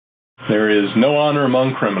There is no honor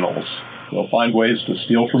among criminals. They'll find ways to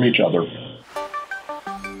steal from each other.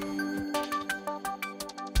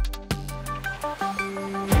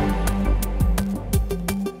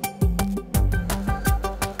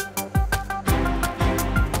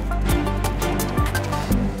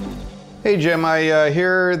 Hey Jim, I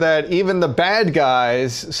hear that even the bad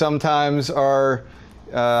guys sometimes are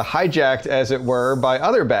hijacked, as it were, by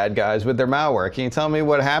other bad guys with their malware. Can you tell me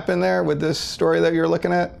what happened there with this story that you're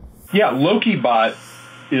looking at? Yeah, LokiBot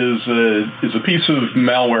is a piece of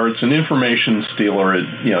malware. It's an information stealer. It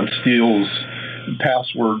steals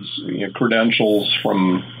passwords, credentials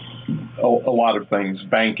from a lot of things,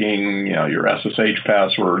 banking, your SSH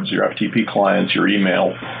passwords, your FTP clients, your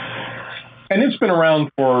email, and it's been around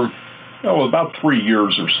for about 3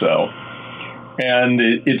 years or so. And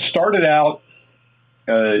it started out,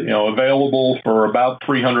 available for about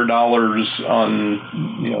 $300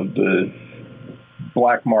 on, the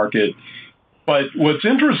black market. But what's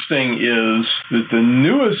interesting is that the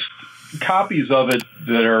newest copies of it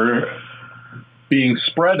that are being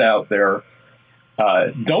spread out there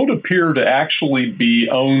don't appear to actually be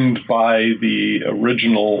owned by the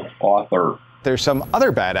original author. There's some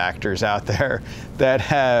other bad actors out there that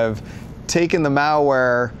have taken the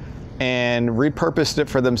malware and repurposed it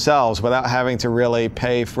for themselves without having to really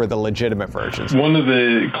pay for the legitimate versions. One of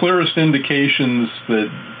the clearest indications that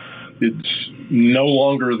it's no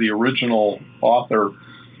longer the original author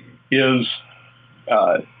is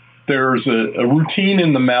there's a routine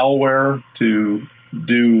in the malware to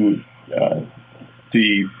do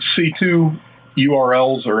the C2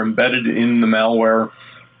 URLs are embedded in the malware,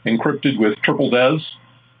 encrypted with triple des.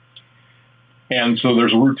 And so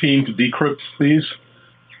there's a routine to decrypt these.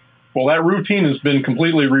 Well, that routine has been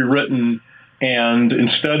completely rewritten, and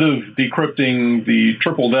instead of decrypting the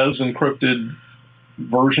triple des encrypted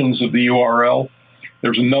versions of the URL,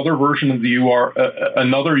 there's another version of the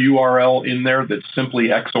another URL in there that's simply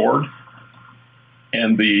XORed,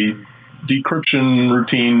 and the decryption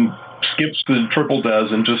routine skips the triple des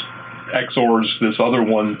and just XORs this other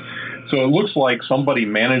one. So it looks like somebody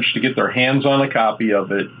managed to get their hands on a copy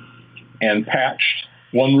of it and patched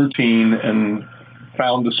one routine and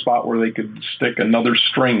found a spot where they could stick another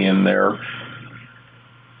string in there.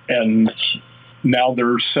 And now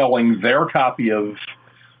they're selling their copy of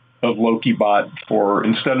LokiBot for,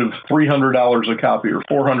 instead of $300 a copy or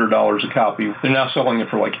 $400 a copy, they're now selling it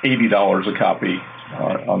for like $80 a copy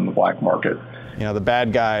on the black market. The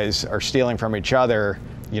bad guys are stealing from each other,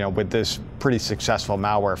 with this pretty successful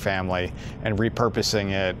malware family and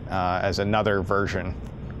repurposing it as another version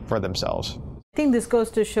for themselves. I think this goes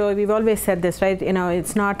to show, we've always said this, right?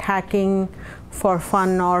 It's not hacking for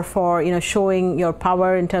fun or for, showing your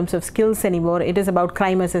power in terms of skills anymore. It is about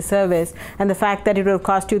crime as a service. And the fact that it will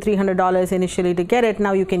cost you $300 initially to get it,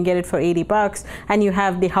 now you can get it for $80, and you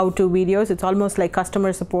have the how-to videos. It's almost like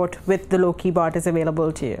customer support with the LokiBot is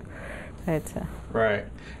available to you. Right.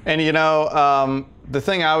 And the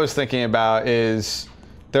thing I was thinking about is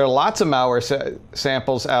there are lots of malware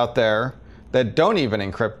samples out there that don't even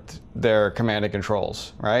encrypt their command and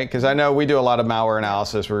controls, right? Because I know we do a lot of malware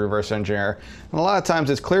analysis, we reverse engineer, and a lot of times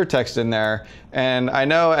it's clear text in there. And I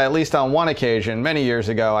know at least on one occasion, many years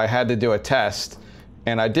ago, I had to do a test,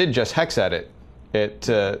 and I did just hex edit it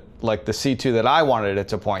to like the C2 that I wanted it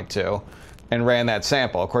to point to, and ran that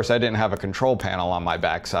sample. Of course, I didn't have a control panel on my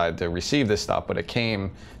backside to receive this stuff, but it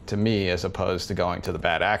came to me as opposed to going to the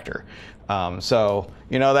bad actor. So,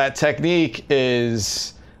 that technique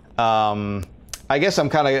is, I guess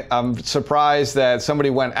I'm surprised that somebody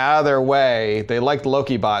went out of their way. They liked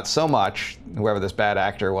LokiBot so much, whoever this bad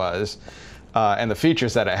actor was, and the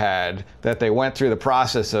features that it had, that they went through the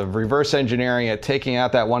process of reverse engineering it, taking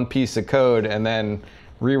out that one piece of code, and then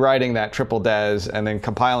rewriting that triple des, and then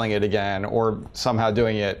compiling it again, or somehow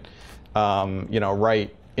doing it,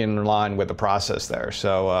 right in line with the process there.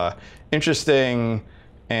 So interesting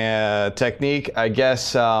technique, I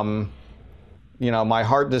guess. My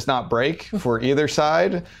heart does not break for either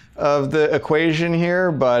side of the equation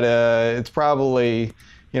here, but it's probably,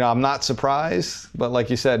 I'm not surprised, but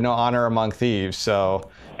like you said, no honor among thieves. So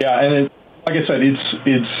yeah, and like I said,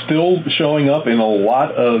 it's still showing up in a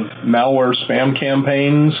lot of malware spam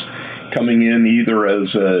campaigns, coming in either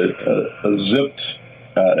as a zipped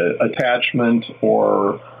attachment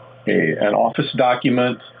or an Office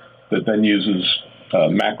document that then uses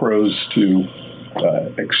macros to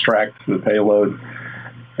extract the payload.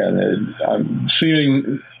 And I'm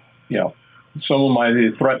seeing, some of my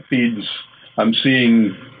threat feeds, I'm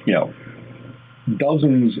seeing,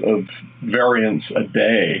 dozens of variants a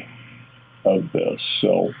day of this.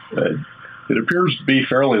 So it appears to be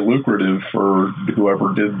fairly lucrative for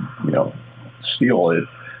whoever did, steal it.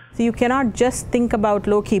 So you cannot just think about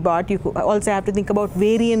LokiBot. You also have to think about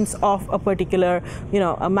variants of a particular,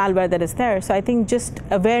 a malware that is there. So I think just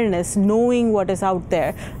awareness, knowing what is out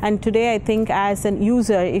there. And today, I think as an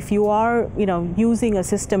user, if you are, using a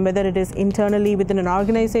system, whether it is internally within an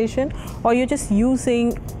organization or you're just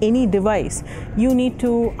using any device, you need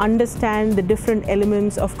to understand the different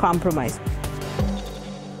elements of compromise.